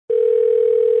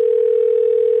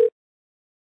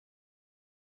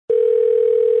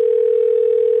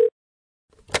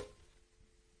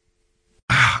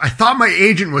I thought my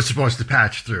agent was supposed to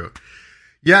patch through.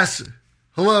 Yes.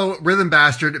 Hello, Rhythm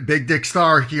Bastard. Big Dick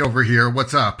Starkey over here.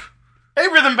 What's up? Hey,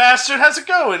 Rhythm Bastard. How's it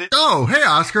going? Oh, hey,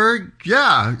 Oscar.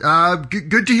 Yeah,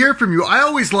 good to hear from you. I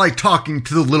always like talking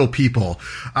to the little people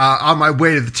on my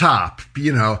way to the top.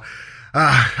 You know,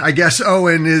 I guess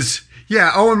Owen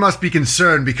must be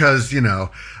concerned because, you know,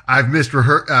 I've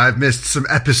missed some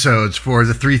episodes for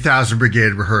the 3000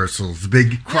 Brigade rehearsals, the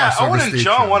big crossover. Yeah, Owen and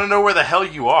John want to know where the hell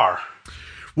you are.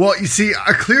 Well, you see,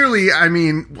 clearly, I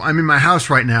mean, I'm in my house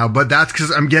right now, but that's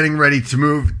because I'm getting ready to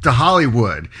move to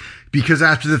Hollywood. Because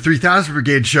after the 3000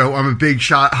 Brigade show, I'm a big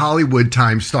shot Hollywood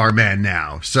time star man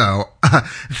now. So,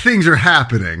 things are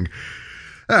happening.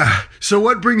 So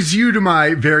what brings you to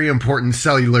my very important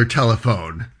cellular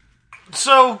telephone?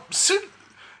 So,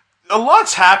 a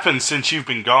lot's happened since you've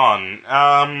been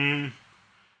gone.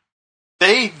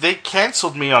 They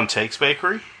canceled me on Takes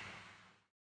Bakery.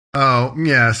 Oh,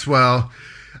 yes, well,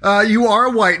 you are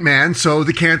a white man, so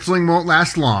the canceling won't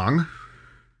last long.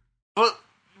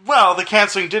 Well, the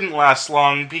canceling didn't last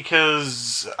long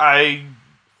because I'm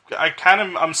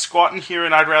squatting here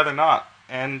and I'd rather not.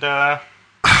 And,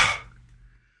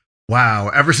 Wow,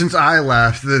 ever since I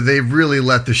left, they've really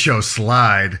let the show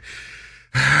slide.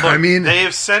 Look, I mean, they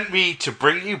have sent me to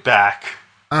bring you back.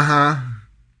 Uh-huh.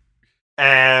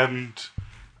 And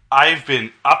I've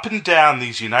been up and down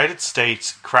these United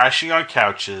States, crashing on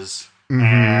couches,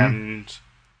 and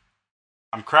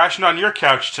I'm crashing on your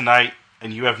couch tonight,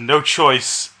 and you have no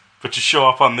choice but to show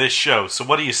up on this show. So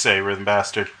what do you say, Rhythm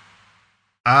Bastard?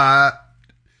 I'm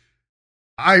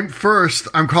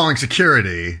calling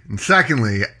security, and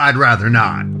secondly, I'd rather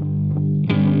not.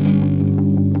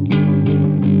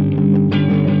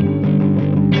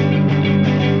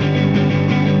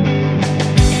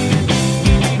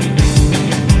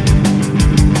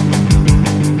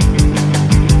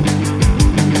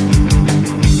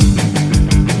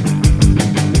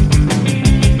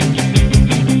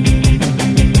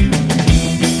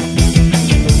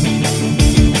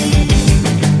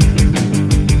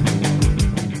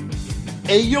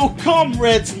 Hey yo,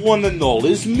 comrades one and all,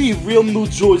 it's me, real New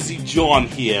Jersey John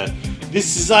here.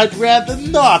 This is I'd Rather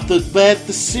Not, a bad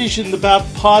decision about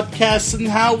podcasts and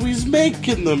how he's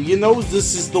making them. You know,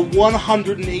 this is the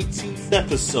 118th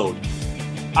episode.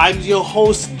 I'm your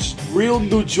host, real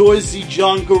New Jersey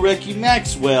John Gorecki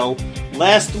Maxwell.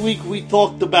 Last week we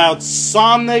talked about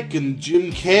Sonic and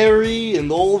Jim Carrey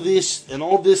and all this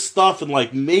stuff and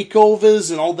like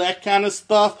makeovers and all that kind of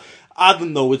stuff. I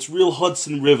don't know, it's real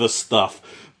Hudson River stuff.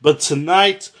 But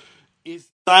tonight,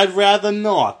 I'd rather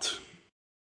not.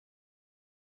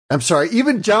 I'm sorry,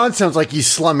 even John sounds like he's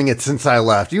slumming it since I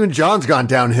left. Even John's gone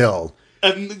downhill.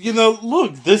 And, you know,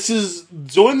 look, this is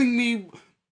joining me,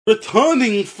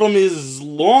 returning from his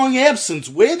long absence.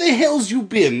 Where the hell's you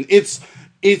been?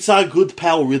 It's our good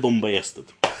pal Rhythm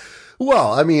Bastard.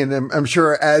 Well, I mean, I'm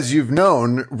sure as you've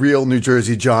known, real New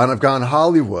Jersey John, I've gone to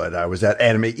Hollywood. I was at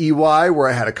Anime EY where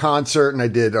I had a concert and I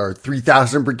did our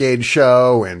 3000 Brigade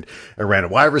show and I ran a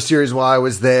Wyver series while I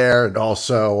was there. And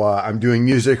also, I'm doing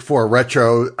music for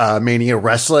Retro Mania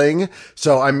Wrestling.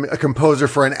 So I'm a composer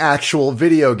for an actual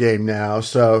video game now.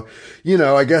 So, you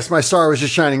know, I guess my star was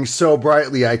just shining so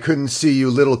brightly I couldn't see you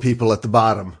little people at the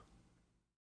bottom.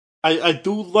 I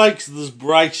do like this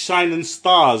bright shining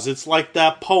stars. It's like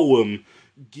that poem,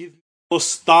 give me your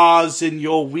stars in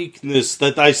your weakness,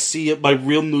 that I see at my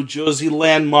real New Jersey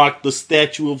landmark, the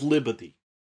Statue of Liberty.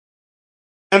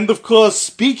 And of course,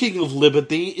 speaking of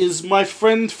liberty, is my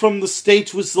friend from the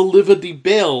States with the Liberty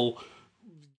Bell,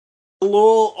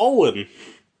 hello, Owen.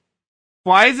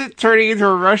 Why is it turning into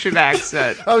a Russian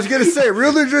accent? I was going to say,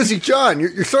 real New Jersey John,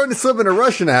 you're starting to slip in a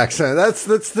Russian accent. That's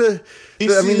the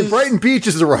Brighton Beach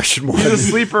is the Russian one. He's a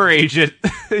sleeper agent.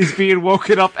 He's being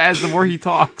woken up the more he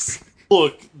talks.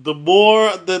 Look, the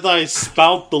more that I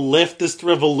spout the leftist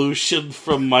revolution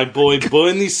from my boy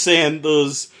Bernie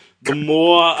Sanders, the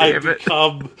more I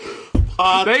become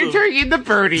part Now you're turning into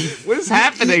Bernie. What is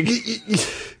happening?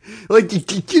 Like, you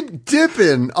keep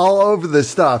dipping all over this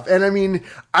stuff. And I mean,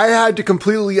 I had to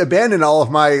completely abandon all of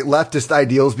my leftist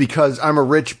ideals because I'm a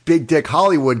rich, big dick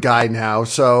Hollywood guy now.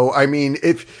 So, I mean,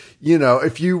 if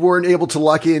you weren't able to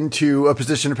luck into a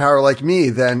position of power like me,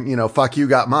 then, you know, fuck you,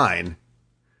 got mine.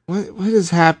 What is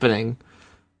happening?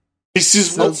 This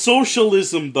is what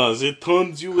socialism does. It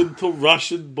turns you into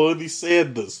Russian Bernie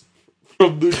Sanders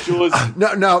from New Jersey.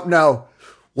 No.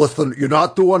 Listen, you're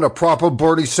not doing a proper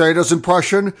Bernie Sanders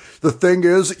impression. The thing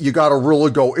is, you gotta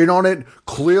really go in on it.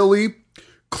 Clearly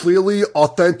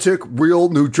authentic, real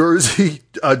New Jersey,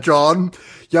 John.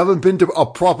 You haven't been to a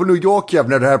proper New York. You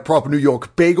haven't had a proper New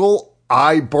York bagel.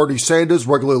 I, Bernie Sanders,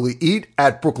 regularly eat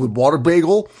at Brooklyn Water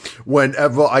Bagel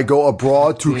whenever I go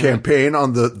abroad to campaign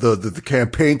on the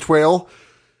campaign trail.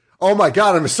 Oh my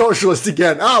God, I'm a socialist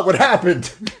again. What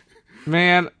happened?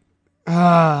 Man,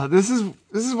 this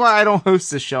is why I don't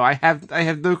host this show. I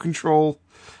have no control.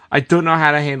 I don't know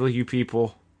how to handle you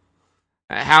people.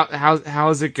 How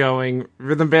is it going?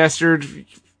 Rhythm Bastard,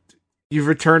 you've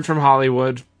returned from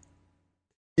Hollywood.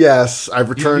 Yes, I've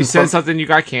returned. You said something, you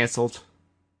got canceled.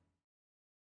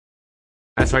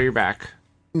 That's why you're back.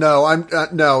 No, I'm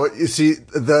no. You see,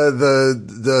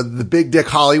 the Big Dick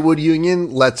Hollywood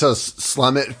Union lets us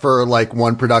slum it for like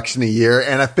one production a year,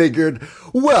 and I figured,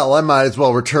 well, I might as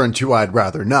well return to I'd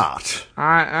Rather Not.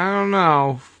 I don't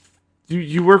know.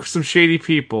 You work with some shady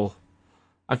people.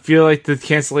 I feel like the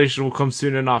cancellation will come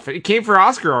soon enough. It came for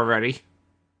Oscar already.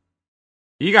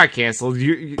 You got canceled.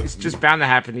 It's just bound to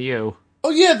happen to you.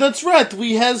 Oh yeah, that's right.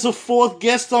 We has a fourth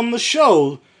guest on the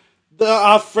show.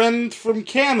 Our friend from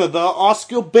Canada,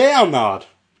 Oscar Bernard.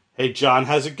 Hey John,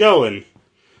 how's it going?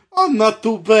 Oh, not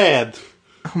too bad.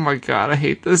 Oh my God, I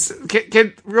hate this.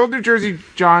 Can Real New Jersey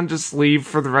John just leave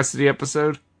for the rest of the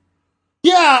episode?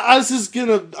 Yeah, us is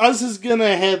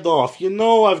gonna head off. You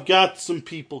know, I've got some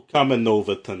people coming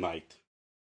over tonight.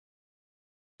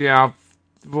 Yeah,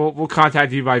 we'll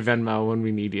contact you by Venmo when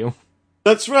we need you.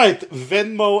 That's right,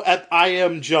 Venmo at I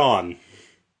am John.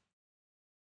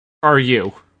 Are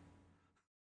you?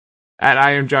 At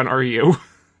I am John, are you?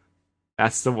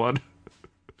 That's the one.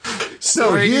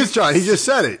 So he is John. He just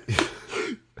said it.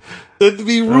 Send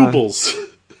me rubles.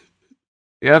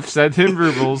 Yep, send him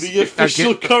rubles. The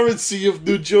official currency of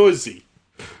New Jersey.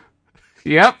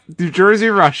 Yep, New Jersey,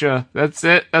 Russia. That's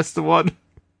it. That's the one.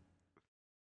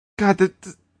 God,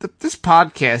 this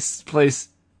podcast place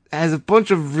has a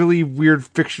bunch of really weird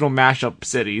fictional mashup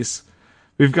cities.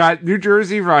 We've got New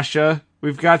Jersey, Russia.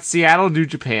 We've got Seattle, New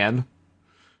Japan.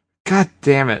 God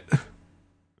damn it.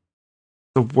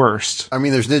 The worst. I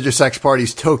mean, there's Ninja Sex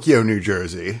Party's Tokyo, New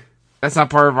Jersey. That's not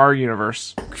part of our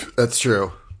universe. That's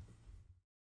true.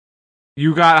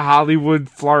 You got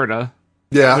Hollywood, Florida.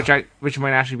 Yeah. Which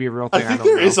might actually be a real thing. I think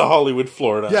there is a Hollywood,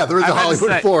 Florida. Yeah, there is a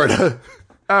Hollywood, Florida.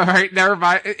 All right, never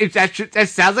mind. That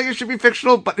sounds like it should be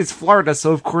fictional, but it's Florida,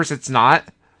 so of course it's not.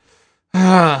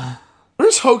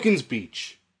 Where's Hogan's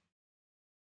Beach?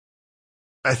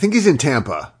 I think he's in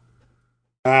Tampa.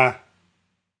 Yep.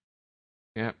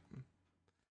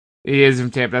 He is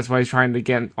in Tampa. That's why he's trying to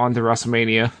get onto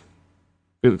WrestleMania.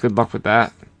 Good luck with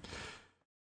that.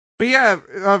 But yeah,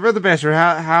 Brother Bastard,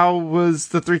 how was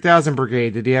the 3000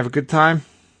 Brigade? Did he have a good time?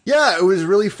 Yeah, it was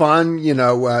really fun. You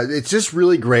know, it's just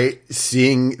really great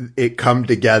seeing it come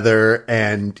together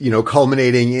and, you know,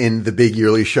 culminating in the big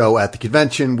yearly show at the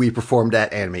convention. We performed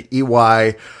at Anime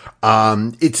EY.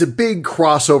 It's a big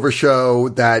crossover show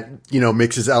that, you know,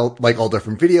 mixes out like all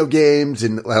different video games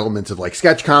and elements of like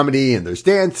sketch comedy, and there's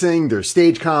dancing, there's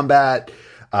stage combat,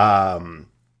 and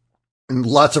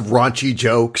lots of raunchy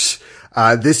jokes.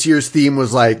 This year's theme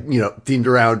was like, you know, themed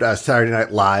around Saturday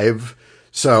Night Live.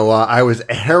 So I was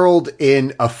Harold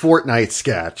in a Fortnite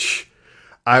sketch.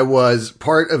 I was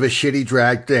part of a shitty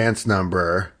drag dance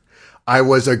number. I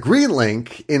was a Green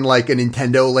Link in like a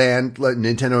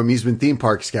Nintendo amusement theme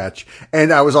park sketch.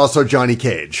 And I was also Johnny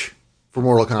Cage for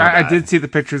Mortal Kombat. I did see the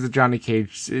pictures of Johnny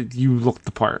Cage. You looked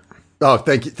the part. Oh,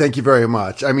 thank you. Thank you very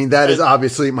much. I mean, that is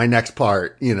obviously my next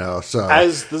part, you know, so.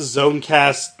 As the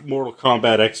Zonecast Mortal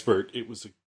Kombat expert, it was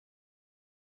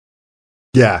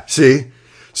Yeah, see?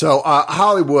 So,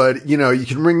 Hollywood, you know, you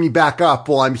can ring me back up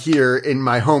while I'm here in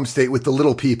my home state with the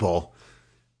little people.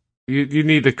 You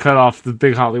need to cut off the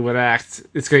big Hollywood act.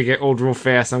 It's going to get old real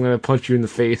fast. I'm going to punch you in the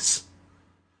face.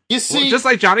 You see, just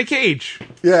like Johnny Cage.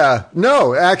 Yeah.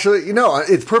 No, actually, you know,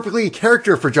 it's perfectly in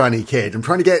character for Johnny Cage. I'm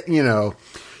trying to get, you know,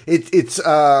 it's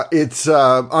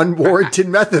unwarranted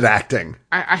method acting.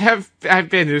 I have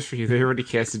bad news for you. They already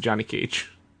casted Johnny Cage.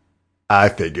 I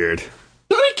figured.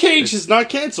 Johnny Cage is not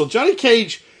canceled. Johnny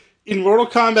Cage in Mortal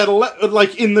Kombat,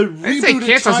 like in the rebooted I didn't say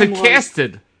canceled, I said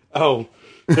casted. Oh,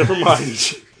 never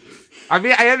mind. I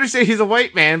mean, I understand he's a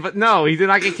white man, but no, he did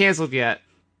not get canceled yet.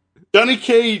 Johnny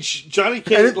Cage,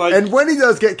 and when he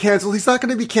does get canceled, he's not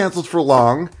going to be canceled for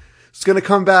long. It's going to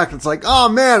come back. And it's like, oh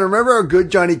man, remember how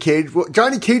good Johnny Cage? Well,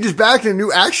 Johnny Cage is back in a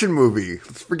new action movie.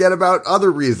 Let's forget about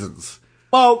other reasons.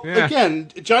 Well,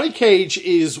 again, Johnny Cage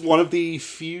is one of the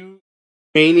few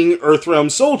remaining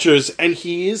Earthrealm soldiers, and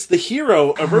he is the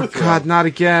hero of Earthrealm. God, not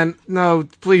again. No,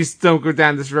 please don't go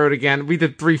down this road again. We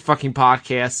did 3 fucking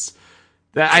podcasts.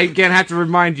 That I again have to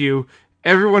remind you,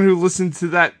 everyone who listened to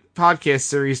that podcast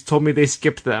series told me they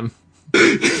skipped them.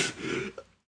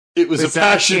 It It was a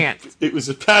passion. It was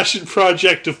a passion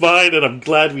project of mine, and I'm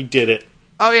glad we did it.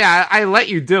 Oh yeah, I let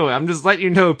you do it. I'm just letting you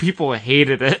know people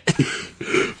hated it.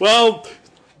 Well,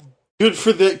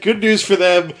 good news for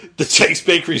them. The Taste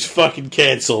Bakery's fucking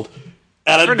canceled,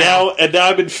 and now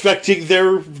I'm infecting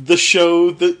the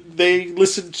show that they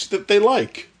listen to, that they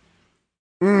like.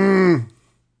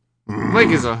 Like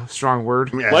is a strong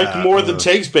word. Yeah, like more than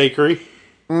Taste Bakery.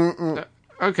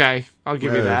 Okay, I'll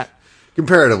give you that.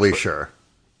 Comparatively, sure.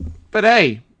 But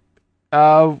hey,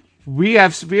 we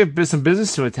have some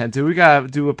business to attend to. We gotta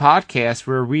do a podcast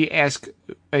where we ask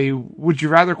a would you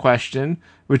rather question,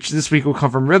 which this week will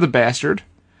come from Real the Bastard.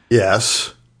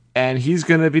 Yes. And he's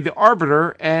gonna be the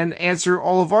arbiter and answer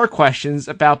all of our questions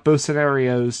about both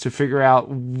scenarios to figure out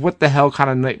what the hell kind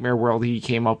of nightmare world he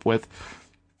came up with.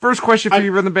 First question for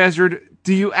you, Real the Bastard.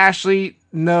 Do you actually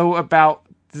know about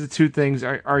the two things?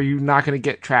 Are you not gonna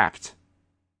get trapped?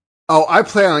 Oh, I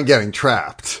plan on getting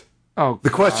trapped. Oh, the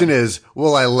question is,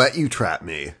 will I let you trap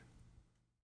me?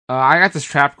 I got this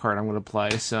trap card I'm going to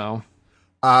play, so...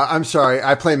 I'm sorry,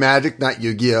 I play Magic, not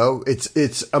Yu-Gi-Oh!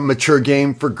 It's a mature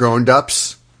game for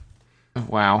grown-ups.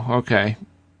 Wow, okay.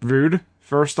 Rude,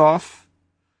 first off.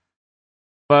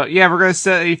 But yeah, we're going to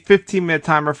set a 15-minute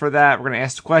timer for that. We're going to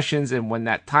ask the questions, and when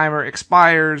that timer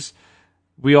expires,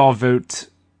 we all vote.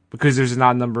 Because there's an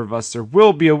odd number of us, there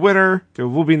will be a winner, there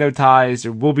will be no ties,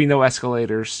 there will be no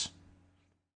escalators.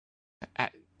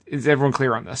 Is everyone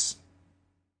clear on this?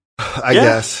 I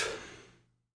guess.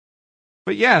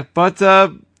 But yeah,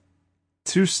 before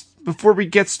we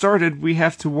get started, we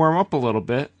have to warm up a little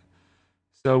bit.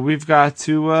 So we've got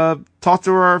to talk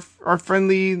to our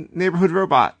friendly neighborhood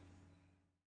robot.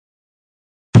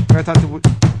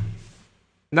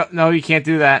 No, you can't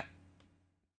do that.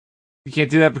 You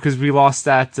can't do that because we lost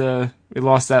that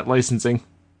licensing.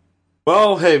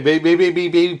 Well, hey,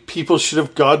 maybe people should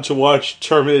have gone to watch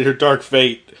Terminator Dark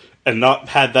Fate and not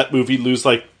had that movie lose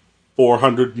like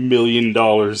 $400 million.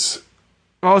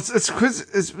 Well,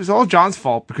 it's all John's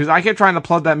fault because I kept trying to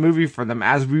plug that movie for them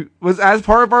as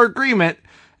part of our agreement,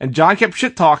 and John kept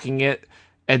shit talking it,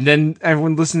 and then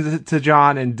everyone listened to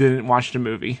John and didn't watch the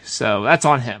movie. So that's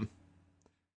on him,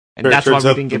 and that's why we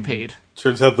didn't get paid.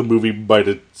 Turns out the movie might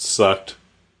have sucked.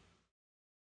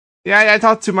 Yeah, I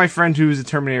talked to my friend who's a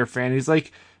Terminator fan. He's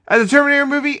like, as a Terminator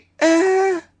movie,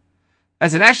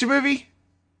 as an action movie,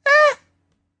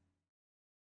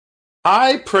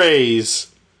 high praise.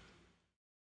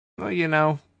 Well, you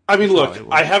know. I mean, look,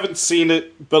 I haven't seen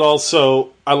it, but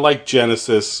also, I like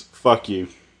Genesis. Fuck you.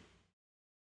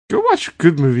 Go watch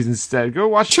good movies instead. Go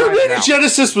watch Terminator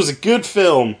Genesis was a good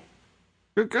film.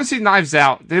 Go see Knives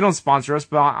Out. They don't sponsor us,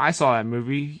 but I saw that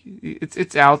movie.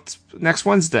 It's out next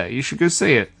Wednesday. You should go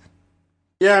see it.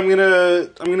 Yeah, I'm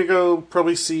gonna go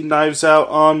probably see Knives Out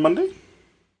on Monday.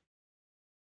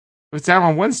 It's out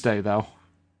on Wednesday though.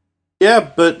 Yeah,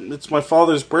 but it's my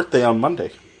father's birthday on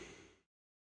Monday.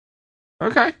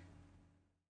 Okay.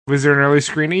 Was there an early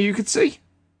screening you could see?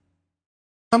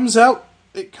 It comes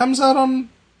out on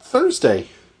Thursday.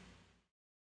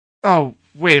 Oh,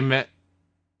 wait a minute.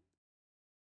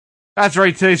 That's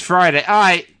right, today's Friday.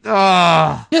 Alright.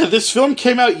 Yeah, this film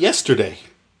came out yesterday.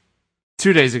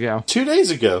 2 days ago. 2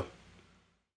 days ago.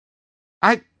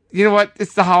 You know what?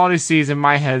 It's the holiday season.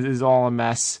 My head is all a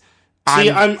mess.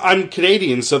 See, I'm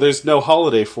Canadian, so there's no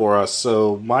holiday for us,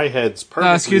 so my head's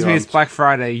perfectly excuse me, it's Black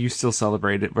Friday. You still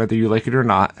celebrate it, whether you like it or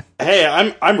not. Hey,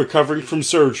 I'm recovering from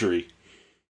surgery.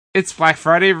 It's Black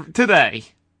Friday today.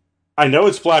 I know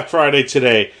it's Black Friday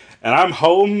today, and I'm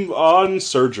home on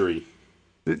surgery.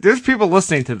 There's people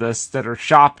listening to this that are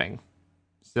shopping,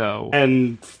 so...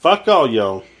 And fuck all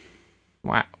y'all.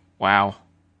 Wow.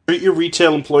 Treat your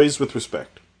retail employees with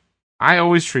respect. I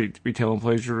always treat retail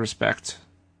employees with respect.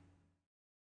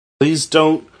 Please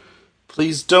don't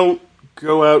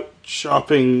go out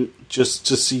shopping just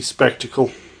to see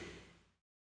spectacle.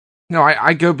 No,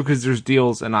 I go because there's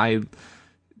deals, and I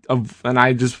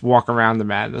just walk around the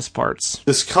madness parts.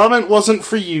 This comment wasn't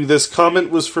for you. This comment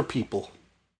was for people.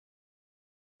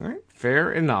 All right,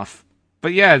 fair enough.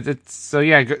 But yeah,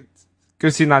 go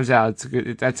see Knives Out.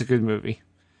 That's a good movie.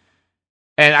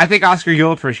 And I think, Oscar,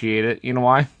 you'll appreciate it. You know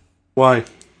why? Why?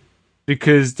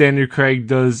 Because Daniel Craig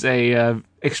does a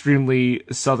extremely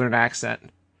southern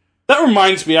accent. That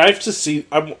reminds me, I have to see...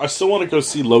 I still want to go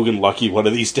see Logan Lucky one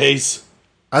of these days.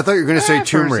 I thought you were going to say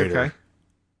Tomb Raider. Okay.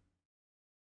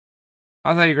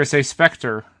 I thought you were going to say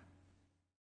Spectre.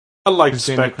 I like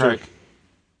Spectre.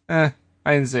 I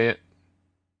didn't say it.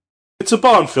 It's a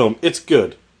Bond film. It's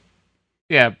good.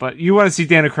 Yeah, but you want to see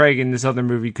Daniel Craig in this other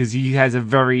movie because he has a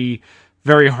very,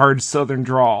 very hard southern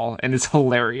drawl, and it's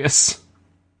hilarious.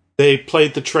 They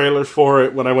played the trailer for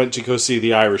it when I went to go see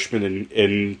The Irishman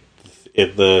in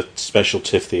the special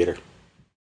TIFF theater.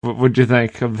 What'd you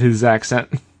think of his accent?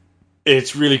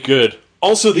 It's really good.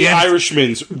 Also, The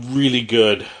Irishman's really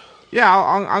good. Yeah,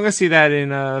 I'm going to see that in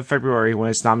February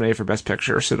when it's nominated for Best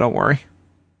Picture, so don't worry.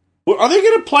 Well, are they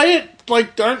going to play it?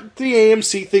 Like, aren't the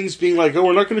AMC things being like, oh,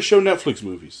 we're not going to show Netflix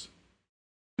movies?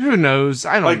 Who knows?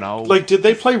 I don't know. Like, did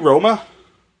they play Roma?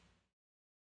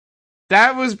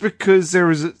 That was because there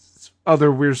was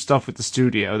other weird stuff with the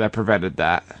studio that prevented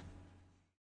that.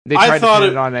 They tried to put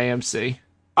it on AMC.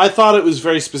 I thought it was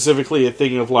very specifically a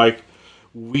thing of, like,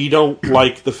 we don't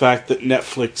like the fact that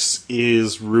Netflix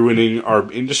is ruining our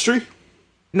industry.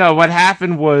 No, what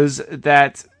happened was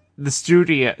that the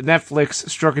studio, Netflix,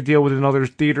 struck a deal with another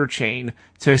theater chain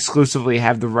to exclusively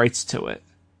have the rights to it.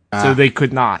 So they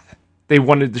could not. They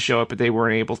wanted to show it, but they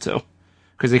weren't able to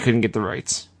because they couldn't get the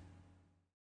rights.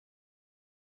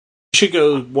 You should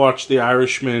go watch The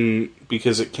Irishman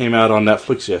because it came out on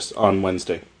Netflix on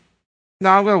Wednesday.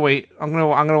 No, I'm gonna wait. I'm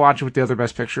gonna watch it with the other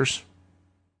Best Pictures.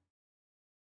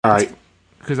 All right,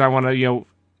 because I want to,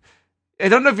 I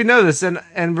don't know if you know this, and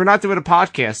we're not doing a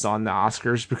podcast on the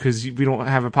Oscars because we don't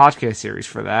have a podcast series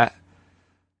for that.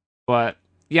 But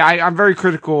yeah, I'm very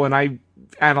critical and I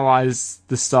analyze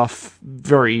the stuff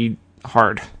very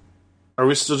hard. Are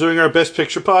we still doing our Best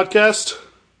Picture podcast?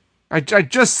 I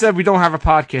just said we don't have a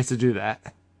podcast to do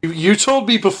that. You told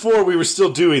me before we were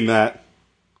still doing that.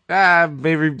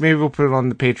 Maybe we'll put it on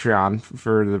the Patreon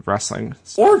for the wrestling.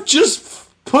 Or just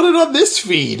put it on this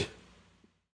feed.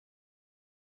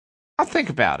 I'll think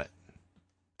about it.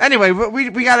 Anyway, we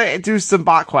gotta do some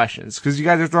bot questions because you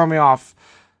guys are throwing me off.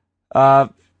 So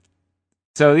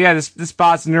yeah, this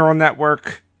bot's neural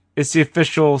network. It's the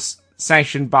official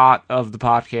sanctioned bot of the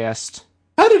podcast.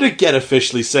 How did it get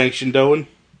officially sanctioned, Owen?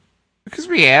 Because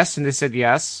we asked and they said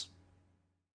yes.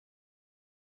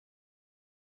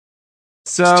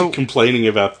 So complaining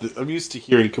about I'm used to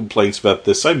hearing complaints about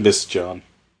this. I miss John.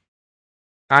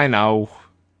 I know.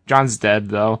 John's dead,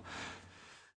 though.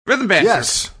 Rhythm Bastard.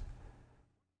 Yes.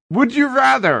 Would you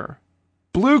rather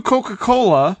blue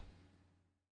Coca-Cola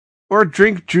or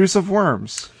drink juice of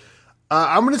worms?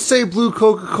 I'm going to say blue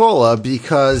Coca-Cola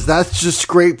because that's just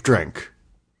grape drink.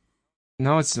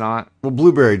 No, it's not. Well,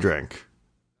 blueberry drink.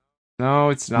 No,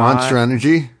 it's not. Monster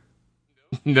Energy.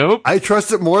 Nope. I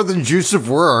trust it more than juice of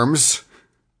worms.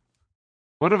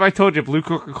 What if I told you blue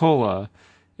Coca-Cola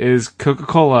is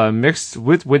Coca-Cola mixed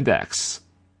with Windex?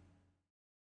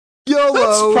 YOLO!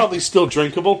 That's probably still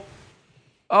drinkable.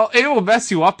 Oh, it will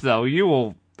mess you up, though. You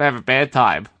will have a bad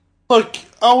time. Look,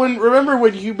 Owen, remember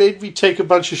when you made me take a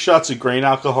bunch of shots of grain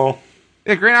alcohol?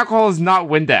 Yeah, grain alcohol is not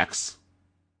Windex.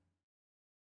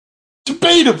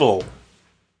 Debatable!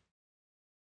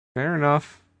 Fair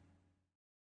enough.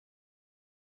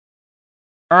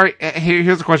 Alright,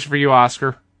 here's a question for you,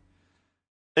 Oscar.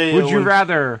 Hey, Would Owen. you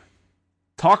rather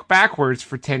talk backwards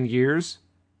for 10 years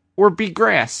or be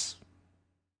grass?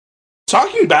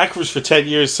 Talking backwards for 10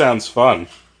 years sounds fun.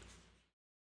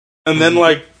 And then,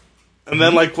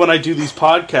 when I do these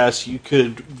podcasts, you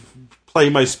could play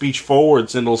my speech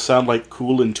forwards and it'll sound like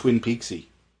cool and Twin Peaksy.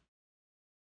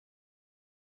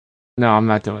 No, I'm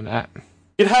not doing that.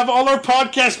 You'd have all our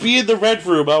podcasts be in the Red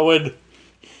Room, Owen.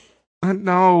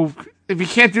 No, if you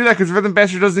can't do that because Rhythm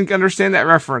Bastard doesn't understand that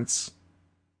reference.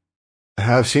 I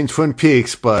have seen Twin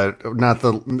Peaks, but not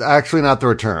the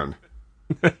return.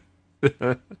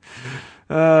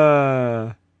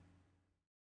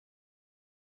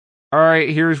 Alright,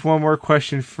 here's one more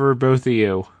question for both of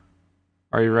you.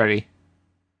 Are you ready?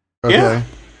 Okay. Yeah.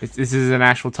 This is an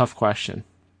actual tough question.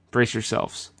 Brace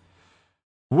yourselves.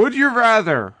 Would you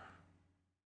rather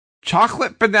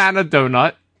chocolate banana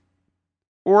donut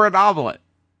or an omelet?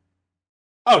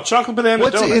 Oh, chocolate banana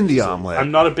What's donut. in the omelet?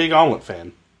 I'm not a big omelet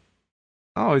fan.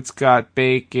 Oh, it's got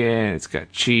bacon, it's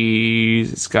got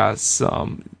cheese, it's got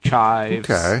some chives.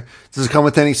 Okay. Does it come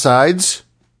with any sides?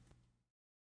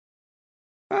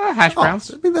 Hash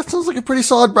browns. I mean, that sounds like a pretty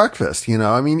solid breakfast, you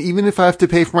know? I mean, even if I have to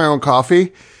pay for my own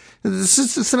coffee,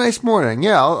 it's a nice morning.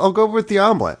 Yeah, I'll go with the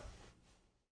omelet.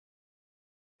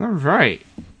 All right.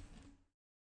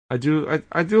 I do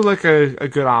like a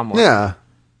good omelet. Yeah.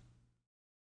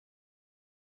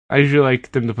 I usually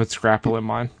like them to put scrapple in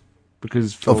mine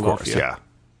because Of Philadelphia. course, yeah.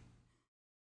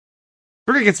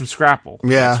 We're gonna get some scrapple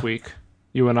next week.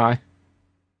 You and I.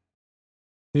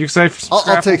 You excited for some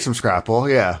scrapple? I'll take some scrapple,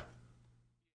 yeah.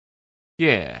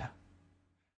 Yeah.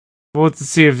 We'll have to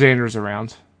see if Xander's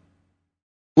around.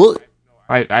 Well,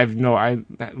 I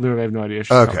literally have no idea if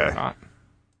she's Okay. coming or not.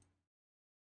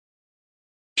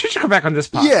 She should come back on this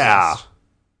podcast. yeah.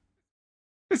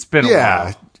 It's been a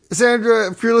while.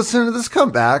 Sandra, if you're listening to this,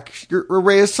 come back. You're a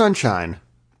ray of sunshine.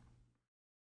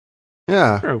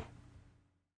 Yeah. True.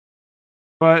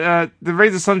 But the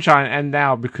rays of sunshine end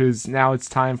now because now it's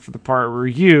time for the part where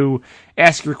you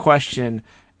ask your question,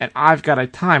 and I've got a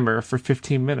timer for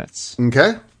 15 minutes.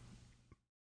 Okay.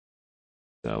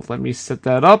 So let me set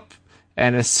that up,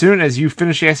 and as soon as you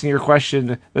finish asking your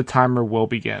question, the timer will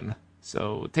begin.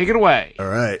 So take it away. All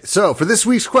right. So for this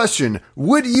week's question,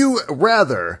 would you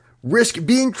rather risk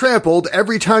being trampled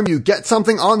every time you get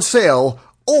something on sale,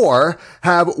 or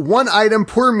have one item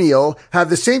per meal have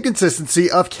the same consistency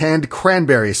of canned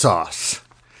cranberry sauce?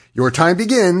 Your time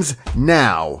begins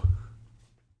now.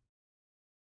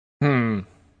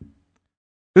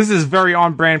 This is very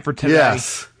on brand for today.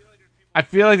 Yes. I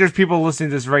feel like there's people listening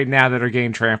to this right now that are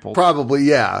getting trampled. Probably,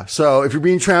 yeah. So if you're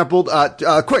being trampled,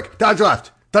 quick, dodge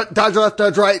left, dodge left,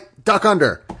 dodge right, duck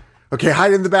under. Okay,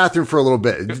 hide in the bathroom for a little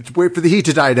bit. Just wait for the heat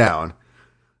to die down.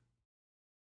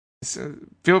 So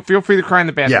feel free to cry in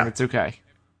the bathroom. Yeah. It's okay.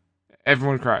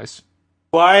 Everyone cries.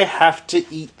 Do I have to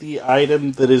eat the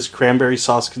item that is cranberry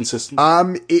sauce consistent?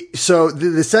 So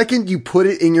the second you put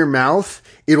it in your mouth,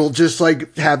 it'll just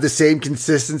like have the same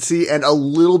consistency and a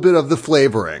little bit of the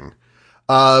flavoring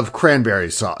of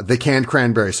cranberry sauce, the canned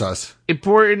cranberry sauce.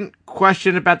 Important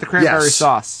question about the cranberry Yes.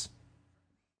 sauce.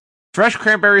 Fresh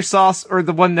cranberry sauce or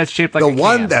the one that's shaped like a can? The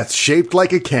one that's shaped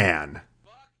like a can.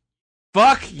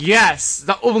 Fuck yes!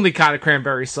 The only kind of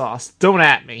cranberry sauce. Don't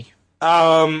at me.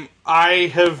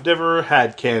 I have never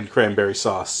had canned cranberry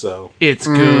sauce, so... It's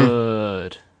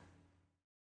good.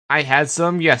 I had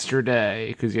some yesterday,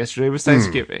 because yesterday was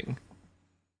Thanksgiving.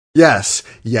 Yes,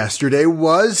 yesterday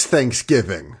was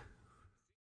Thanksgiving.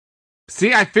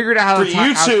 See, I figured out how For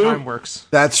you how two. time works.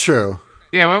 That's true.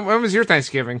 Yeah, when was your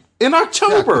Thanksgiving? In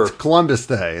October! It's Columbus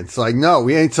Day. It's like, no,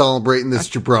 we ain't celebrating this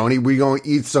jabroni. We gonna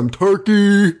eat some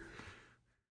turkey.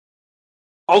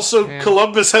 Also, Yeah.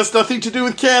 Columbus has nothing to do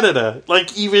with Canada,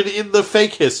 like, even in the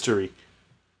fake history.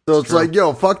 So it's like,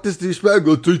 yo, fuck this douchebag.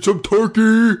 Let's eat some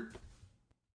turkey.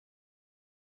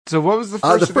 So what was the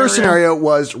first The first scenario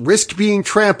was risk being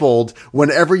trampled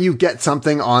whenever you get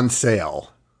something on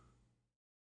sale.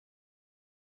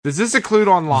 Does this include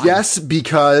online? Yes,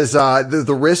 because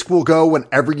the risk will go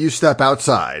whenever you step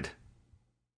outside.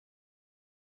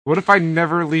 What if I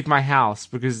never leave my house?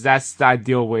 Because that's the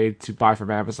ideal way to buy from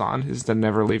Amazon, is to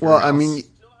never leave your Well, house. I mean,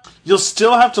 You'll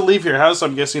still have to leave your house,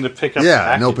 I'm guessing, to pick up the yeah,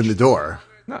 package. and open the door.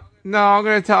 No, I'm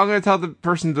gonna tell the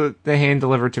person to they hand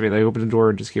deliver it to me. They open the door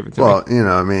and just give it to me. Well, you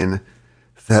know, I mean,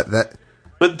 that.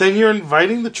 But then you're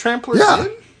inviting the tramplers Yeah.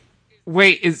 in?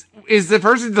 Wait, is the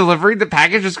person delivering the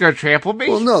package just gonna trample me?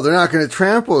 Well, no, they're not going to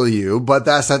trample you, but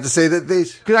that's not to say that they.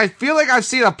 Because I feel like I've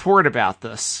seen a port about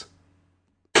this.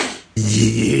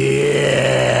 Yeah.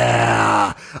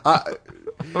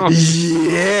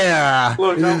 Yeah.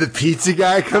 Look, and then the pizza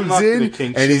guy comes not gonna in,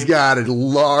 kink and he's shame. got a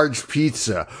large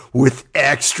pizza with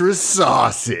extra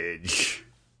sausage.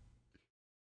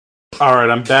 Alright,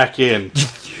 I'm back in.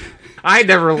 I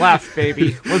never left,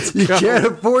 baby. Let's You go. can't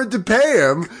afford to pay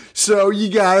him, so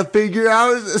you gotta figure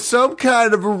out some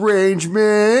kind of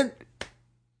arrangement.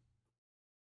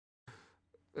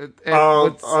 Is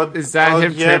that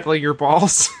him yeah. trampling your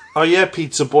balls? Oh yeah,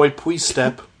 pizza boy, Pwease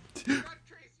step.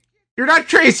 You're not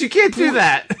Trace. You can't do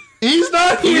that. He's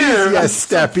not here! Yes,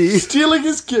 Steppy. Stealing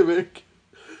his gimmick.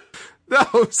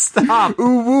 No, stop.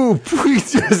 Ooh, woo,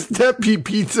 please just Steppy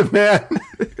Pizza Man.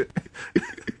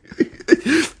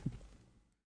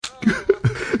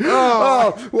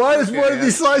 Oh, why does one of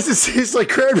these slices taste like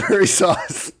cranberry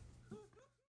sauce?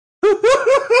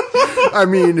 I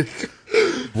mean,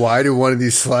 why do one of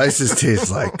these slices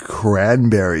taste like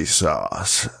cranberry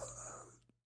sauce?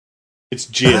 It's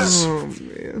jizz. Oh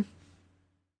man.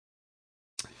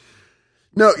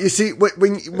 No, you see,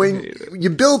 when you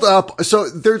build up, so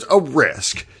there's a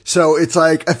risk. So it's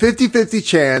like a 50-50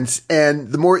 chance,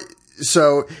 and the more,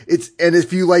 so and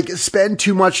if you like spend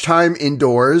too much time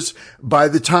indoors, by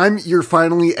the time you're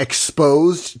finally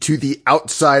exposed to the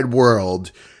outside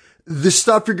world, the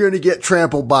stuff you're going to get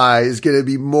trampled by is going to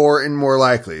be more and more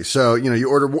likely. So, you know,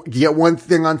 you get one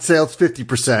thing on sale, it's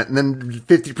 50%, and then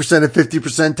 50% of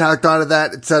 50% tacked onto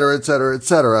that, et cetera, et cetera, et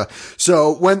cetera.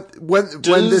 So when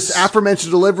this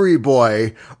aforementioned delivery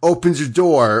boy opens your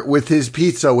door with his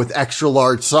pizza with extra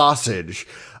large sausage,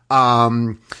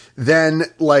 then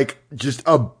like just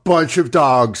a bunch of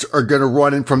dogs are going to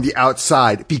run in from the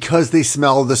outside because they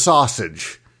smell the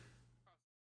sausage.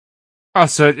 Oh,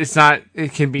 so it's not.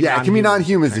 It can be. Yeah, it can be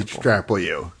non-humans that trample. trample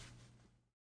you.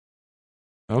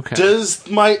 Okay. Does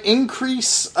my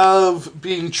increase of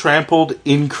being trampled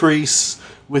increase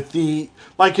with the...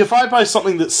 Like, if I buy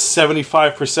something that's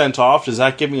 75% off, does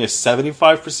that give me a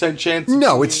 75% chance?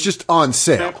 No, it's just on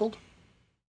sale. Trampled?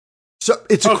 So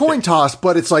it's a coin toss,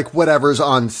 but it's like whatever's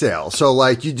on sale. So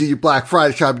like you do your Black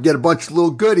Friday shop, you get a bunch of little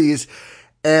goodies,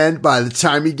 and by the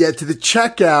time you get to the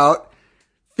checkout,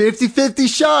 50-50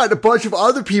 shot, a bunch of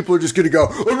other people are just going to go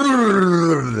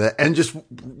and just,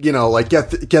 like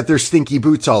get their stinky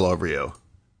boots all over you.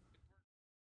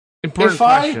 Important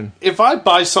question. If I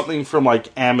buy something from like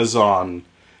Amazon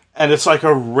and it's like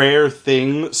a rare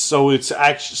thing, so it's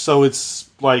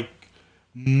like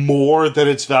more than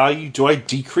its value, do I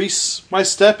decrease my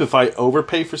step if I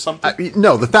overpay for something?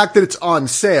 No, the fact that it's on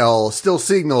sale still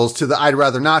signals to the I'd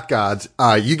rather not gods,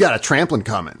 you got a trampling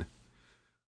coming.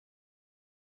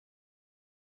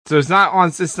 So it's not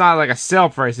like a sale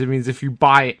price. It means if you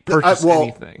purchase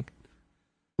anything.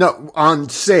 No, on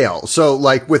sale. So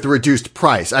like with a reduced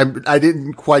price. I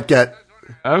didn't quite get.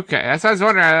 Okay, that's what I was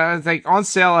wondering. I was like on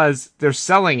sale as they're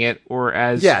selling it or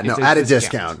as at a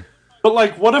discount. But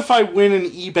like, what if I win an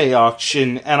eBay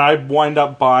auction and I wind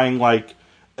up buying like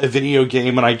a video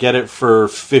game and I get it for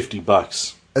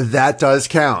 $50? That does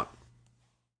count.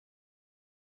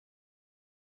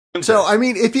 Okay. So, I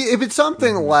mean, if it's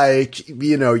something like,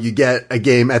 you get a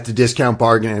game at the discount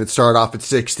bargain and it started off at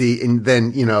 60 and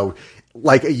then,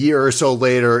 like a year or so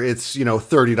later, it's, $30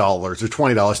 or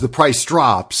 $20, the price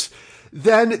drops,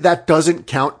 then that doesn't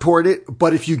count toward it.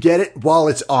 But if you get it while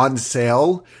it's on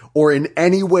sale or in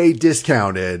any way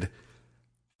discounted,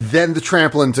 then the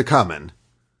trampolines are coming.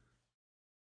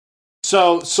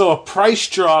 So a price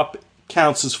drop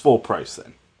counts as full price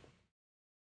then?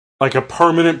 Like a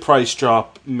permanent price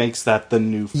drop makes that the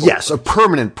new full Yes, price. A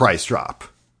permanent price drop.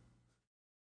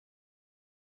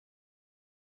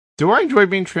 Do I enjoy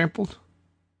being trampled?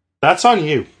 That's on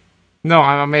you. No,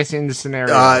 I'm asking the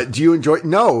scenario. Do you enjoy?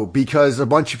 No, because a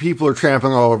bunch of people are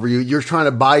trampling all over you. You're trying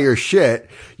to buy your shit.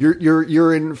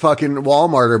 You're in fucking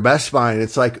Walmart or Best Buy, and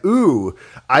it's like, ooh,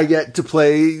 I get to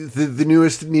play the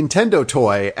newest Nintendo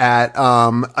toy at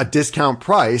a discount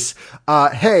price.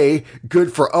 Hey,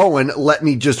 good for Owen. Let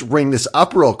me just ring this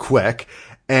up real quick.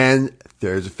 And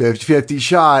there's a 50-50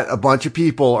 shot. A bunch of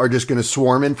people are just going to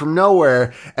swarm in from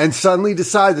nowhere and suddenly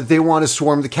decide that they want to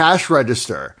swarm the cash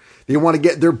register. They want to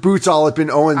get their boots all up in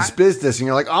Owen's business. And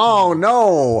you're like, oh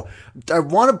no, I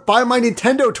want to buy my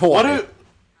Nintendo toy.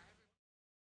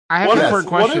 I have a different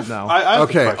question though.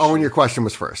 Okay, Owen, your question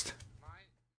was first.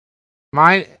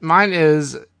 Mine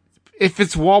is, if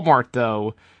it's Walmart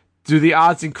though, do the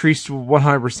odds increase to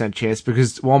 100% chance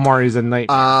because Walmart is a nightmare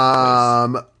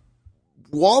place?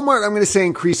 Walmart, I'm going to say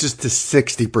increases to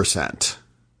 60%.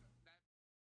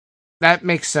 That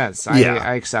makes sense.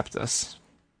 I accept this.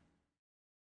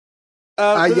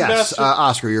 Yes,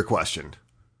 Oscar, your question.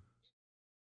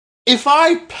 If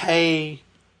I pay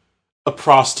a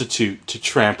prostitute to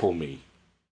trample me,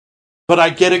 but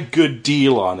I get a good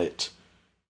deal on it,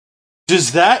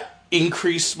 does that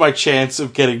increase my chance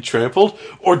of getting trampled,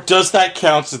 or does that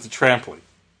count as the trampling?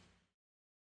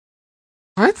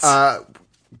 What?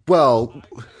 Well,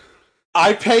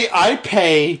 I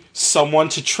pay someone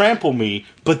to trample me,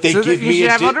 but they give me a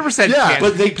 100% chance.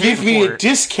 But they give me a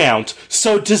discount.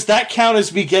 So does that count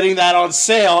as me getting that on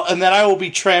sale, and then I will be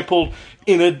trampled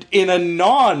in a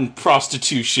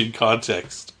non-prostitution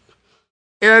context?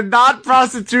 In a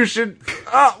non-prostitution?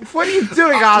 What are you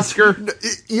doing, Oscar?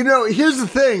 Here's the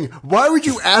thing. Why would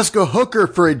you ask a hooker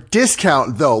for a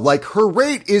discount, though? Like, her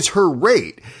rate is her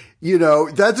rate.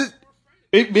 That's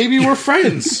it. Maybe we're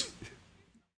friends.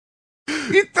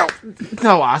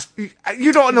 No, Oscar.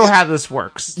 You don't know how this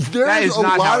works. There's a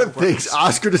lot of things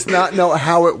Oscar does not know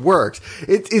how it works.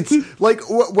 It's like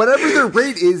whatever their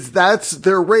rate is, that's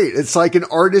their rate. It's like an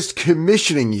artist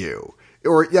commissioning you.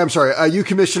 Or, I'm sorry, you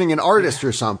commissioning an artist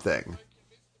or something.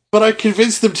 But I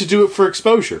convinced them to do it for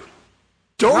exposure.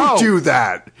 Don't do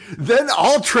that. Then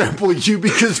I'll trample you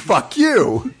because fuck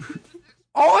you.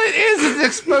 All it is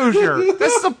exposure.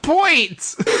 That's the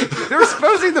point. They're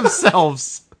exposing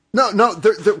themselves. No,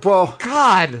 well,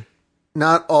 God,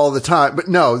 not all the time, but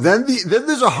no. Then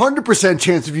there's 100%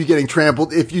 chance of you getting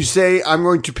trampled if you say I'm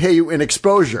going to pay you in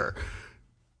exposure.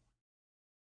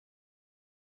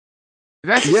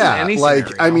 That's just in any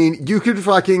scenario. I mean, you could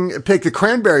fucking pick the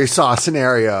cranberry sauce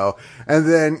scenario, and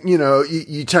then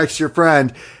you text your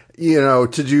friend, to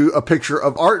do a picture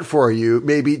of art for you,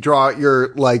 maybe draw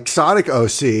your like Sonic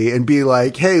OC and be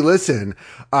like, hey, listen,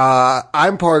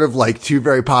 I'm part of like 2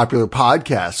 very popular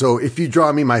podcasts. So if you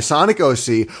draw me my Sonic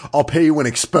OC, I'll pay you an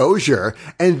exposure.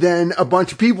 And then a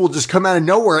bunch of people just come out of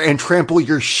nowhere and trample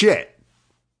your shit.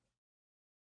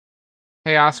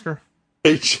 Hey, Oscar.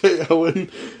 Hey, Jay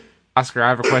Owen. Oscar, I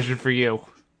have a question for you.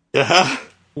 Yeah.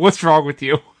 What's wrong with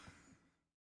you?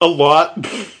 A lot.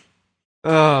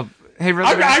 Hey,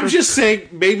 Brother I'm just saying,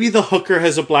 maybe the hooker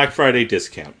has a Black Friday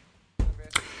discount.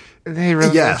 Hey,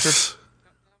 Brother Yes.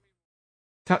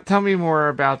 Tell me more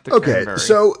about the Okay, cranberry.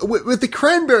 so with the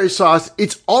cranberry sauce,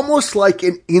 it's almost like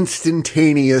an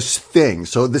instantaneous thing.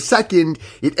 So the second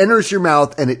it enters your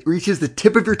mouth and it reaches the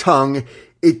tip of your tongue,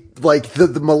 it like the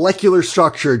molecular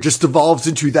structure just evolves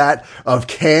into that of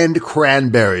canned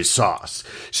cranberry sauce.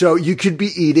 So you could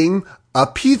be eating a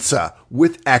pizza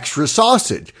with extra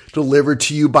sausage delivered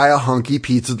to you by a hunky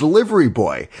pizza delivery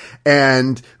boy.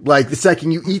 And like the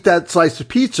second you eat that slice of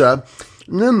pizza,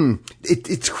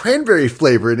 it's cranberry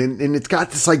flavored and it's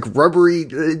got this like rubbery,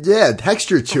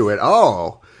 texture to it.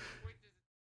 Oh.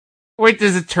 Wait,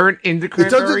 does it turn into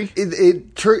cranberry?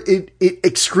 It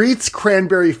excretes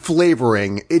cranberry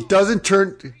flavoring. It doesn't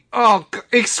turn. Oh,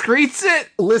 excretes it?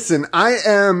 Listen,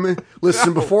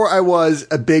 before I was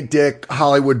a big dick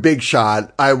Hollywood big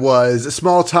shot, I was a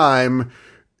small time,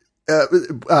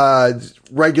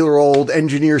 regular old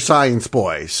engineer science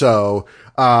boy. So,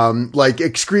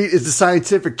 excrete is the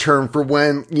scientific term for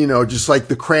when, just like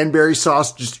the cranberry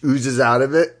sauce just oozes out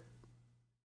of it.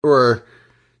 Or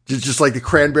just like the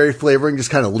cranberry flavoring just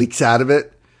kind of leaks out of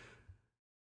it.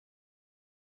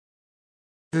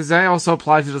 Does that also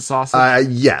apply to the sausage?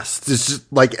 Yes. This is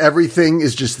like everything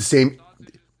is just the same.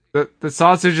 The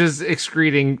sausage is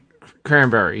excreting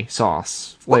cranberry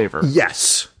sauce flavor.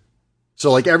 Yes.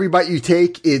 So like every bite you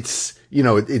take, it's,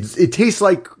 it tastes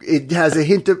like it has a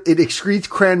hint of, it excretes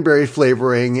cranberry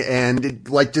flavoring and it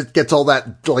like just gets all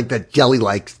that, like that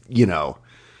jelly-like, You know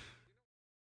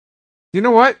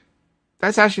what?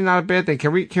 That's actually not a bad thing.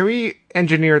 Can we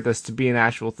engineer this to be an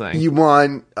actual thing? You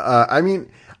want,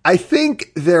 I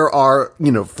think there are,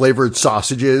 flavored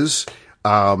sausages.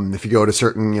 If you go to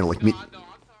certain, like meat.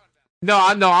 No,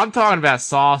 I'm talking about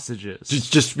sausages.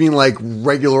 Just mean like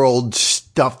regular old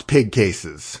stuffed pig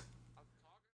cases.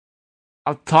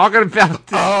 I'm talking about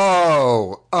this.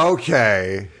 Oh,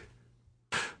 okay.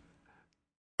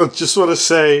 I just want to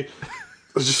say,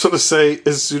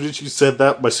 as soon as you said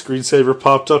that, my screensaver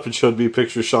popped up and showed me a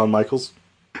picture of Shawn Michaels.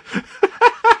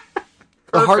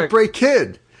 A heartbreak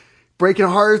kid. Breaking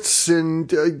hearts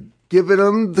and giving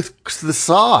them the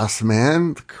sauce,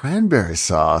 man. The cranberry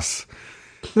sauce.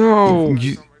 No,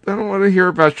 I don't want to hear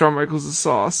about Shawn Michaels'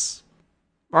 sauce.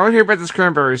 I want to hear about this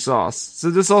cranberry sauce. So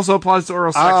this also applies to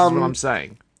oral sex, is what I'm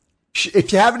saying.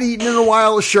 If you haven't eaten in a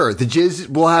while, sure. The jizz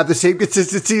will have the same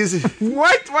consistency as...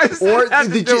 What? What does that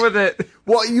have to do with it?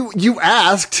 Well, you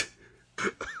asked.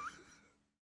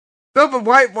 No, but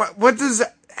why? What does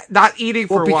not eating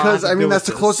for a while have to do with that's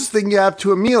the this? closest thing you have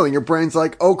to a meal, and your brain's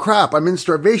like, oh crap, I'm in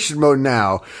starvation mode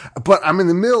now, but I'm in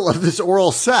the middle of this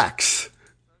oral sex.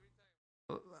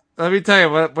 Let me tell you,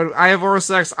 when I have oral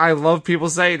sex, I love people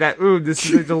saying that, ooh, this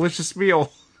is a delicious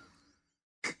meal.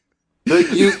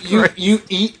 You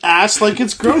eat ass like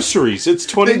it's groceries. It's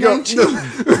 2019.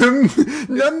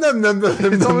 Num num num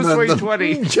num. It's almost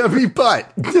 2020. Chubby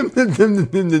butt.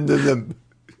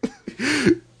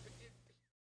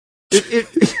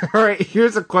 All right,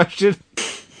 here's a question.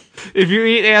 If you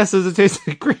eat ass, does it taste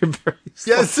like cranberry sauce?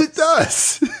 Yes, it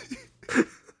does.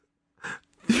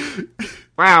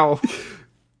 Wow.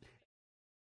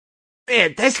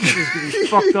 Man, Thanksgiving's gonna be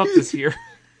fucked up this year.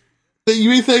 You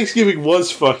mean Thanksgiving was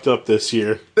fucked up this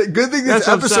year? The good thing this That's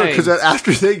what I'm episode, saying. because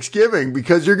after Thanksgiving,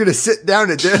 because you're going to sit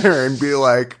down at dinner and be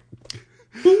like,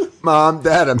 Mom,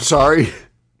 Dad, I'm sorry.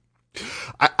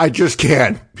 I just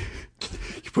can't.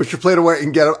 You push your plate away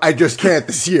and get it. I just can't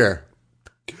this year.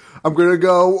 I'm going to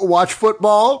go watch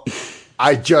football.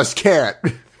 I just can't.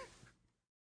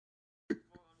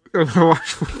 I'm gonna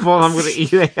watch football. I'm gonna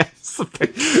eat ass.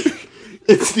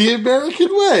 It's the American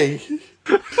way.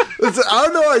 Listen, I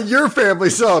don't know how your family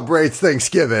celebrates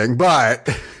Thanksgiving, but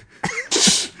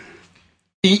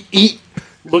Eat.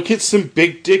 Look at some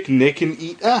big dick Nick and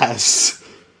eat ass.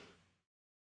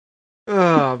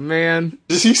 Oh man.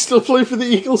 Does he still play for the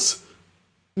Eagles?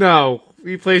 No,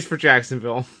 he plays for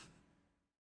Jacksonville.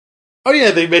 Oh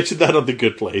yeah, they mentioned that on The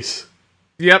Good Place.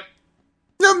 Yep.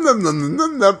 num num num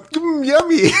num num,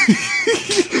 yummy.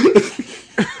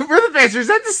 Brother Banter, is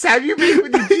that the sound you make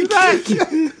when you do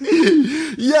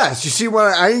that? Yes, you see, when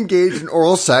I engage in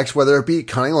oral sex, whether it be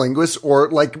cunnilingus or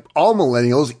like all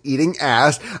millennials eating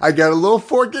ass, I got a little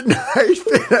fork and knife,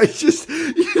 and I just,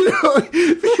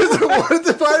 because I wanted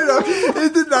to bite it up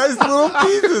into nice little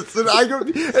pieces, and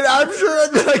I'm sure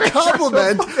that I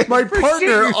compliment my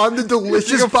partner on the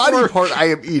delicious body part I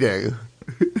am eating.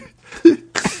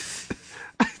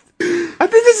 I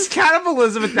think this is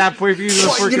cannibalism at that point. For you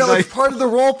Well, it's part of the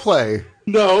role play.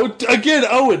 No, again,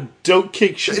 Owen, don't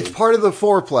kink shame. It's part of the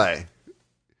foreplay.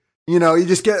 You know, you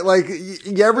just get like,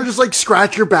 you ever just like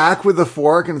scratch your back with a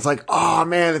fork and it's like, oh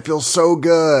man, it feels so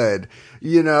good.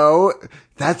 You know,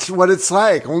 that's what it's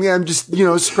like. Only I'm just, you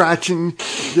know, scratching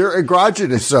your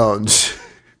erogenous zones.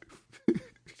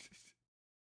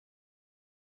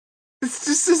 This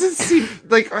just doesn't seem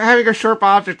like having a sharp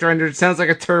object under it sounds like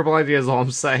a terrible idea is all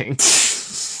I'm saying.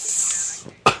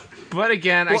 But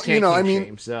again, I can't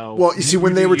shame, so... Well, you see,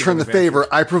 when they return the favor,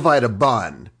 I provide a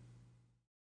bun.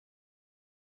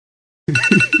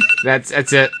 That's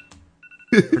it.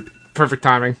 Perfect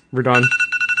timing. We're done.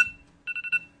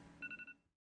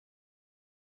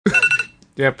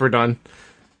 Yep, we're done.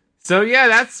 So yeah,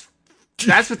 that's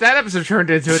what that episode turned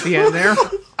into at the end there.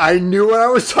 I knew what I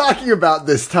was talking about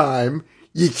this time.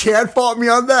 You can't fault me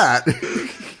on that.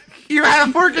 You had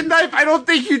a fork and knife. I don't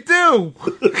think you do.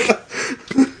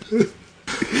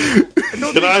 I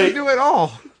don't think you do at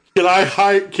all. Can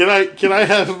I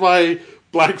have my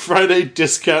Black Friday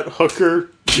discount hooker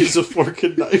use a fork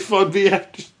and knife on me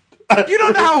after? You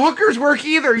don't know how hookers work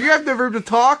either. You have no room to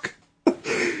talk.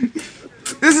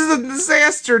 This is a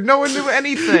disaster. No one knew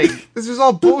anything. This is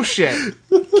all bullshit.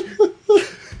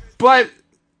 But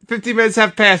 50 minutes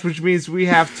have passed, which means we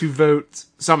have to vote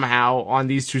somehow on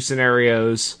these two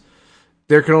scenarios.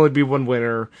 There can only be one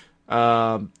winner.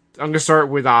 I'm going to start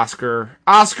with Oscar.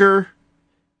 Oscar,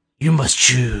 you must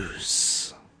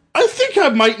choose. I think I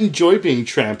might enjoy being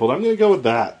trampled. I'm going to go with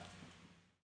that.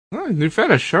 Oh, new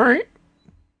fetish. All right.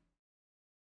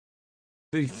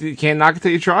 You can't knock it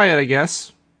till you try it, I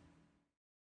guess.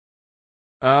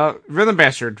 Rhythm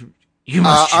Bastard, you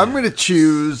must choose. I'm going to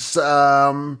choose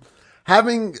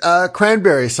having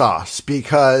cranberry sauce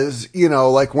because, you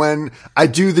know, like when I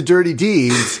do the dirty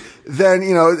deeds, then,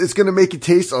 you know, it's going to make it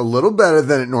taste a little better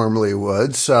than it normally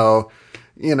would. So,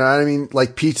 you know, I mean,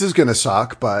 like pizza's going to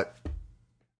suck, but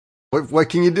what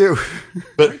can you do?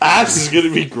 But ass is going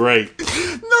to be great.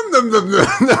 Num, num, num, num,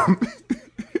 num.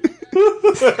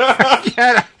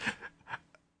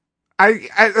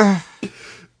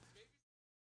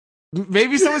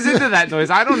 Maybe someone's into that noise.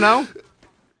 I don't know.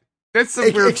 That's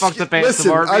some weird fucked up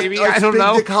ASMR, maybe. I don't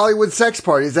know. Big Hollywood sex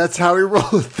parties. That's how we roll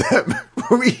with them.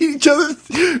 When we eat each other,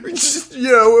 we just,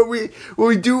 you know, when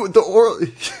we do the oral.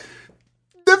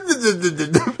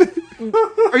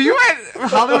 Are you at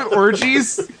Hollywood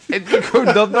orgies and you go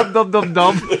dum dum dum dum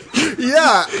dum?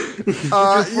 Yeah.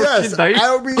 Yes. I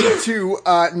don't mean to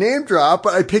name drop,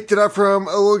 but I picked it up from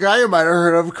a little guy you might have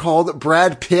heard of called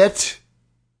Brad Pitt.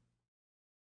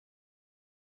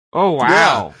 Oh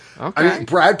wow! Yeah. Okay. I mean,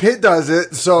 Brad Pitt does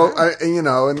it, so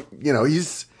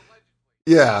he's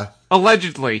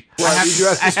allegedly. Well,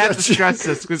 I have to stress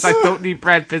this because I don't need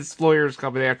Brad Pitt's lawyers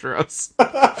coming after us.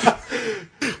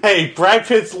 Hey, Brad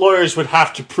Pitt's lawyers would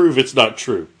have to prove it's not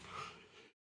true.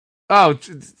 Oh,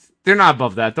 they're not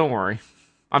above that. Don't worry.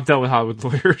 I'm done with Hollywood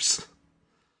lawyers.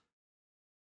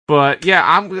 But yeah,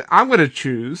 I'm gonna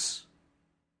choose,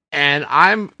 and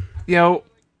I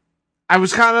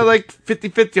was kind of like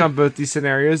 50-50 on both these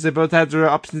scenarios. They both had their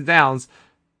ups and downs.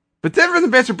 But then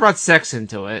Rhythm Bastard brought sex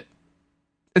into it.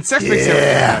 And sex makes everything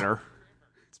better.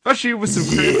 Especially with some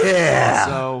critical stuff.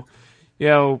 So, you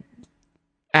know,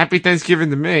 happy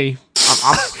Thanksgiving to me.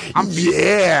 I'm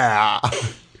yeah.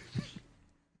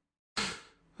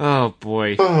 Oh,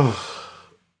 boy.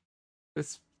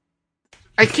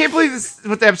 I can't believe this is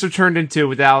what the episode turned into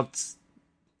without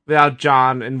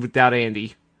John and without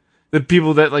Andy. The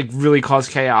people that, like, really cause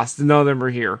chaos. None of them are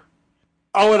here.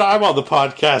 Oh, and I'm on the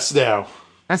podcast now.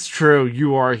 That's true.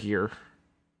 You are here.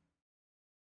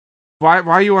 Why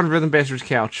are you on Rhythm Bastard's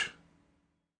couch?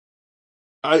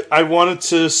 I wanted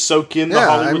to soak in the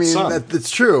Hollywood sun. That's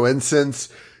true. And since...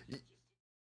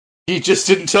 He just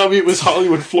didn't tell me it was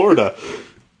Hollywood, Florida.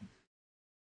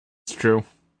 It's true.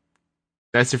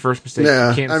 That's your first mistake.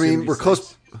 Yeah, I mean, we're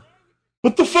close...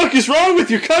 What the fuck is wrong with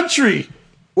your country?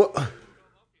 What...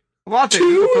 Well, they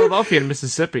do Philadelphia and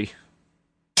Mississippi.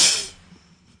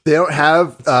 They don't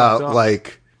have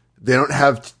they don't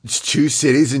have two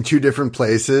cities in two different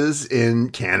places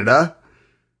in Canada.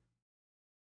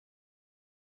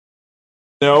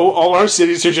 No, all our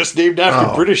cities are just named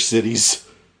after British cities.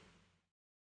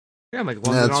 Yeah, like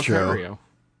London, Ontario. True.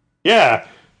 Yeah.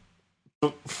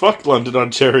 Fuck London,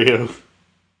 Ontario.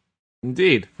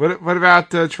 Indeed. What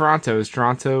about Toronto? Does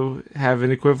Toronto have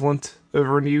an equivalent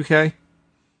over in the UK?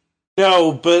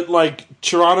 No, but, like,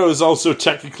 Toronto is also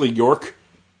technically York.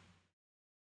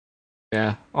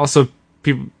 Yeah. Also,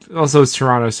 it's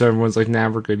Toronto, so everyone's like, "Nah,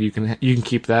 we're good. You can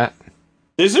keep that."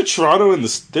 There's a Toronto in the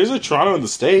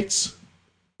States.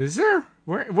 Is there?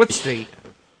 Where? What state?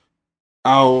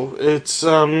 Oh, it's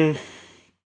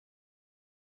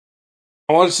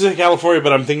I wanted to say California,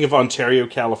 but I'm thinking of Ontario,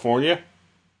 California.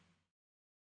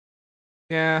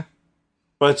 Yeah.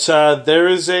 But there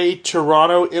is a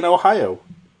Toronto in Ohio.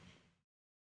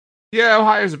 Yeah,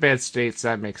 Ohio's a bad state, so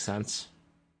that makes sense.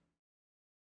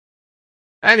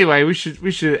 Anyway, we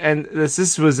should end this.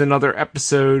 This was another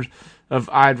episode of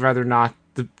I'd Rather Not,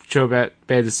 the show about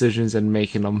bad decisions and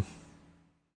making them.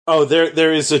 Oh,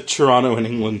 there is a Toronto in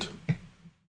England.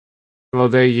 Well,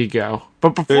 there you go.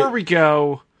 But before we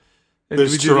go...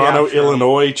 There's Toronto,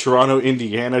 Illinois, Toronto,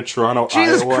 Indiana, Toronto,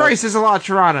 Jesus Iowa. Christ, there's a lot of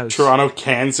Torontos. Toronto,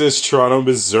 Kansas, Toronto,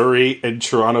 Missouri, and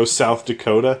Toronto, South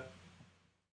Dakota.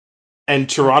 And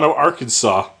Toronto,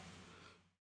 Arkansas.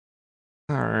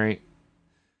 Alright.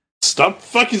 Stop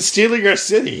fucking stealing our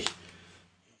city.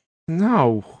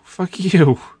 No, fuck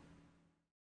you.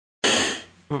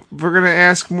 We're gonna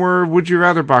ask more Would You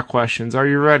Rather Bot questions. Are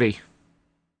you ready?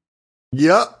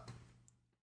 Yep.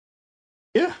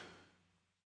 Yeah.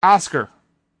 Oscar.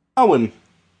 Owen.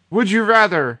 Would you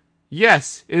rather,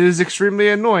 yes, it is extremely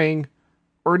annoying,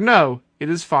 or no,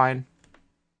 it is fine?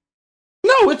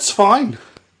 No, it's fine.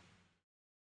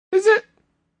 Is it?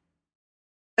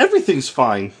 Everything's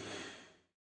fine.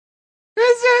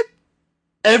 Is it?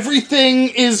 Everything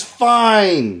is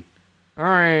fine.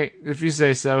 Alright, if you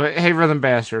say so. Hey, Rhythm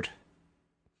Bastard.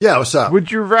 Yeah, what's up? Would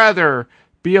you rather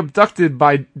be abducted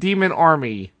by demon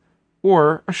army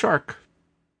or a shark?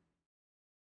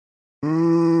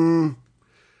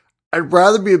 I'd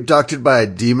rather be abducted by a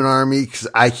demon army because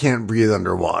I can't breathe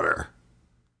underwater.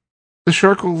 The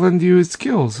shark will lend you its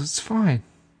skills. It's fine.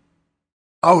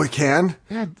 Oh, it can?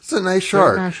 Yeah, It's a nice is that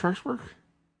how shark. sharks work?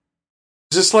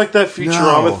 Is this like that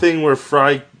Futurama No. thing where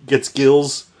Fry gets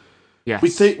gills? Yes.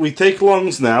 We take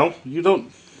lungs now. You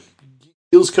don't.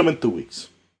 Gills come in 2 weeks.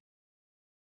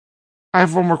 I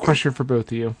have one more question for both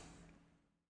of you.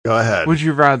 Go ahead. Would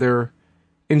you rather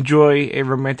enjoy a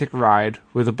romantic ride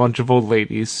with a bunch of old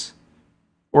ladies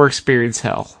or experience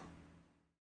hell?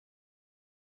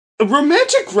 A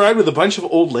romantic ride with a bunch of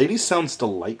old ladies sounds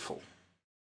delightful.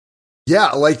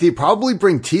 Yeah, like they probably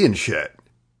bring tea and shit.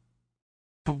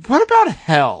 But what about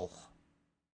hell?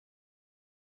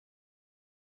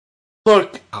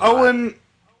 Look, Owen,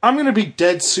 I'm gonna be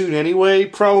dead soon anyway,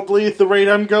 probably at the rate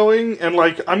I'm going, and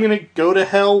I'm gonna go to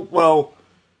hell. Well,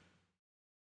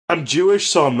 I'm Jewish,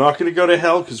 so I'm not gonna go to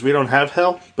hell because we don't have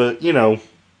hell, but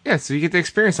Yeah, so you get to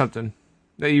experience something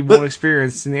that you won't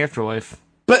experience in the afterlife.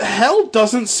 But hell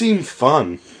doesn't seem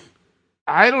fun.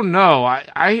 I don't know.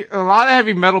 A lot of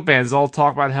heavy metal bands all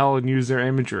talk about hell and use their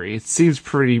imagery. It seems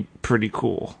pretty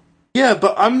cool. Yeah,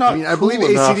 but I'm not. I believe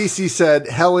AC/DC said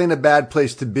hell ain't a bad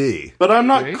place to be. But I'm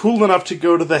not Okay. cool enough to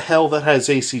go to the hell that has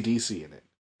AC/DC in it.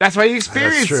 That's why you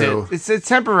experience That's true. it. It's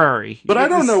temporary. But I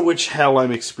don't know which hell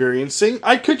I'm experiencing.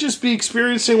 I could just be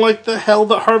experiencing like the hell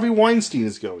that Harvey Weinstein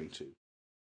is going to.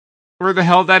 Or the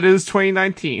hell that is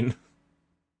 2019.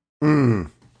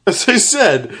 As I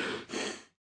said.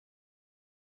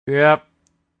 Yep.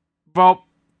 Well,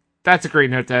 that's a great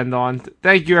note to end on.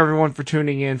 Thank you, everyone, for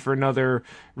tuning in for another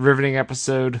riveting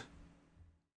episode.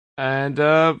 And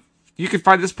you can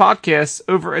find this podcast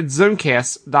over at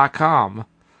zonecast.com.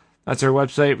 That's our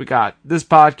website. We got this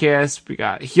podcast. We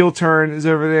got Heel Turn is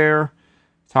over there.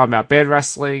 Talking about bad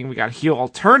wrestling. We got Heel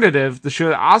Alternative, the show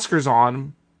that Oscar's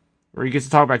on, where you get to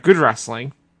talk about good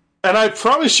wrestling. And I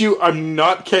promise you, I'm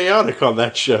not chaotic on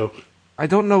that show. I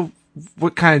don't know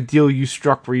what kind of deal you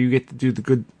struck where you get to do the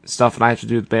good stuff and I have to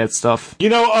do the bad stuff. You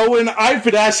know, Owen, I've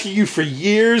been asking you for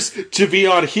years to be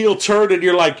on Heel Turn, and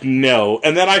you're like, no.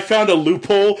 And then I found a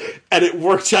loophole, and it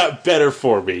worked out better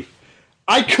for me.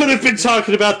 I could have been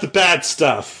talking about the bad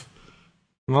stuff.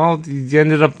 Well, you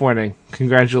ended up winning.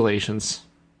 Congratulations.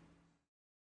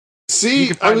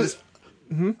 See, I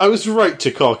was right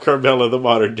to call Carmella the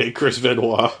modern day Chris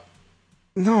Benoit.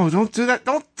 No, don't do that.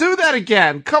 Don't do that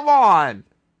again. Come on.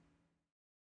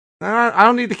 I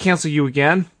don't need to cancel you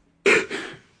again.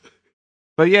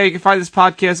 But yeah, you can find this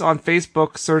podcast on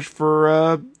Facebook. Search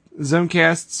for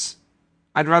Zonecasts.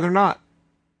 I'd rather not.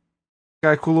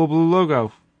 Got a cool little blue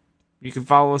logo. You can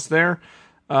follow us there.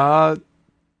 We don't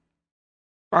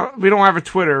have a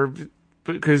Twitter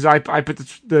because I put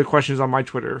the questions on my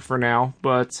Twitter for now,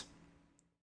 but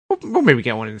we'll maybe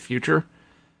get one in the future.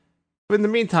 But in the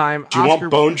meantime, Do you want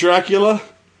Bone Dracula?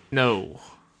 No.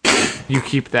 You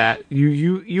keep that.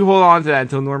 You hold on to that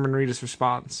until Norman Reedus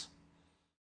responds.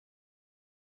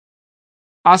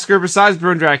 Oscar, besides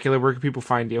Bone Dracula, where can people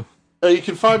find you? You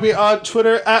can find me on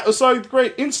Twitter at Osog the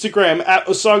Great, Instagram at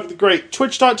Osog the Great,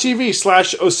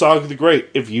 Twitch.tv/Osog the Great.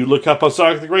 If you look up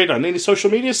Osog the Great on any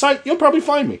social media site, you'll probably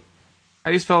find me.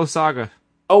 How do you spell Osaga?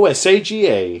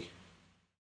 OSAGA.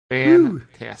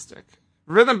 Fantastic.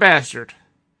 Rhythm Bastard.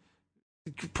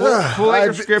 Pull out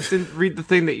your script and read the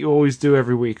thing that you always do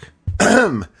every week.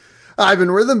 I've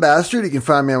been Rhythm Bastard. You can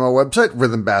find me on my website,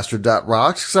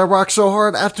 rhythmbastard.rocks, because I rock so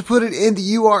hard I have to put it in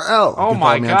the URL. Oh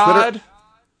my God.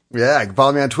 Yeah, you can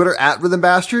follow me on Twitter at Rhythm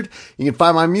Bastard. You can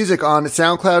find my music on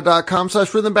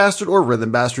soundcloud.com/Rhythm Bastard or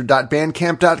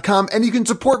rhythmbastard.bandcamp.com. And you can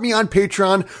support me on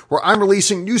Patreon, where I'm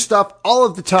releasing new stuff all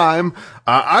of the time.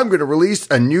 I'm going to release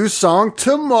a new song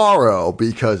tomorrow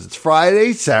because it's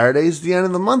Friday. Saturday's the end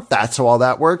of the month. That's how all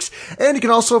that works. And you can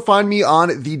also find me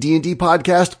on the D&D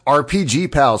podcast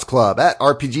RPG Pals Club at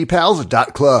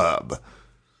rpgpals.club.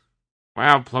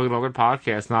 Wow, plug another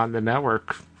podcast, not in the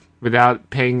network, without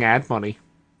paying ad money.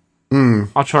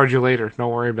 I'll charge you later.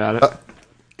 Don't worry about it.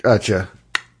 Gotcha.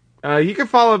 You can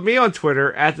follow me on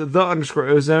Twitter at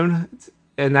 @the_ozone,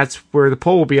 and that's where the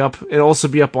poll will be up. It'll also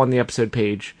be up on the episode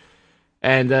page.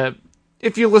 And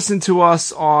if you listen to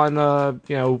us on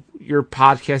your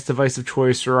podcast device of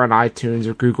choice, or on iTunes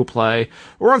or Google Play,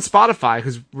 or on Spotify,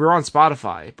 because we're on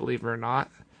Spotify, believe it or not.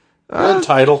 On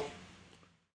Tidal.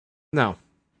 No,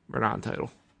 we're not on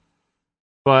Tidal.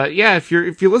 But yeah, if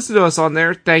you listen to us on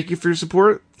there, thank you for your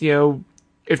support.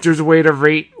 If there's a way to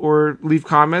rate or leave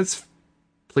comments,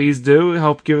 please do.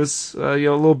 Help give us a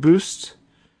little boost,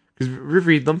 because we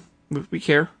read them. We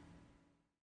care.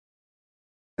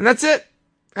 And that's it.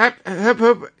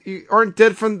 Hope you aren't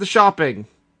dead from the shopping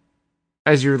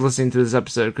as you're listening to this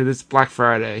episode, because it's Black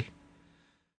Friday.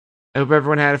 I hope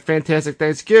everyone had a fantastic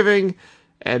Thanksgiving,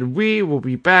 and we will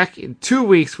be back in 2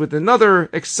 weeks with another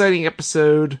exciting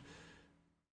episode.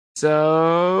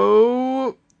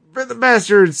 So, Rhythm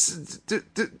Bastards,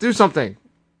 do something.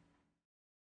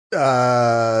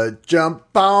 Jump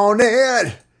on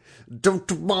it.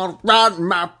 Don't want to ride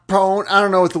my pony. I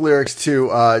don't know what the lyrics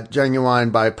to Genuine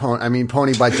by Pony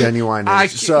by Genuine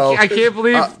is. I can't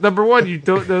believe, number one, you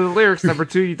don't know the lyrics. Number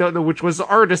two, you don't know which was the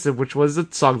artist and which was the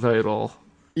song title.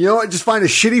 You know what? Just find a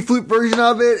shitty flute version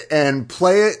of it and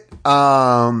play it.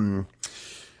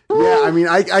 Yeah,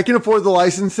 I can afford the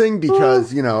licensing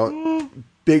because,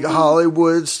 big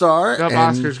Hollywood star. Yep,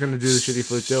 Oscar's going to do the shitty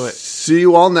flute. Do it. See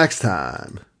you all next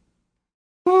time.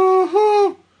 What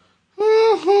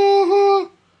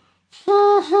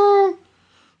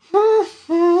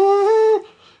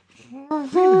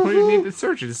do you need to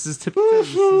search it? This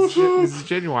is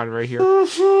Genuine right here. I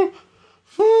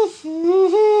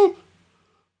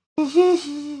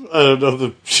don't know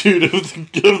the shoot of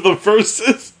the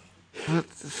verses.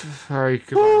 Alright,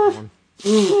 goodbye, everyone.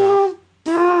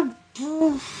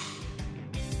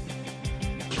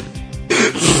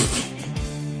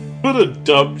 What a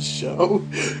dumb show.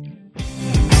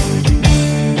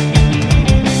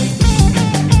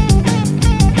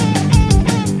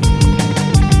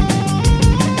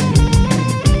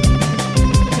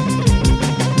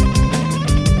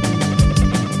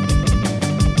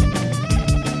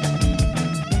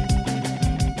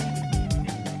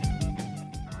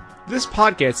 This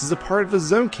podcast is a part of the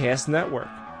Zonecast Network,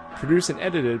 produced and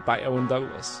edited by Owen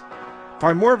Douglas.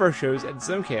 Find more of our shows at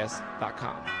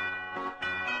zonecast.com.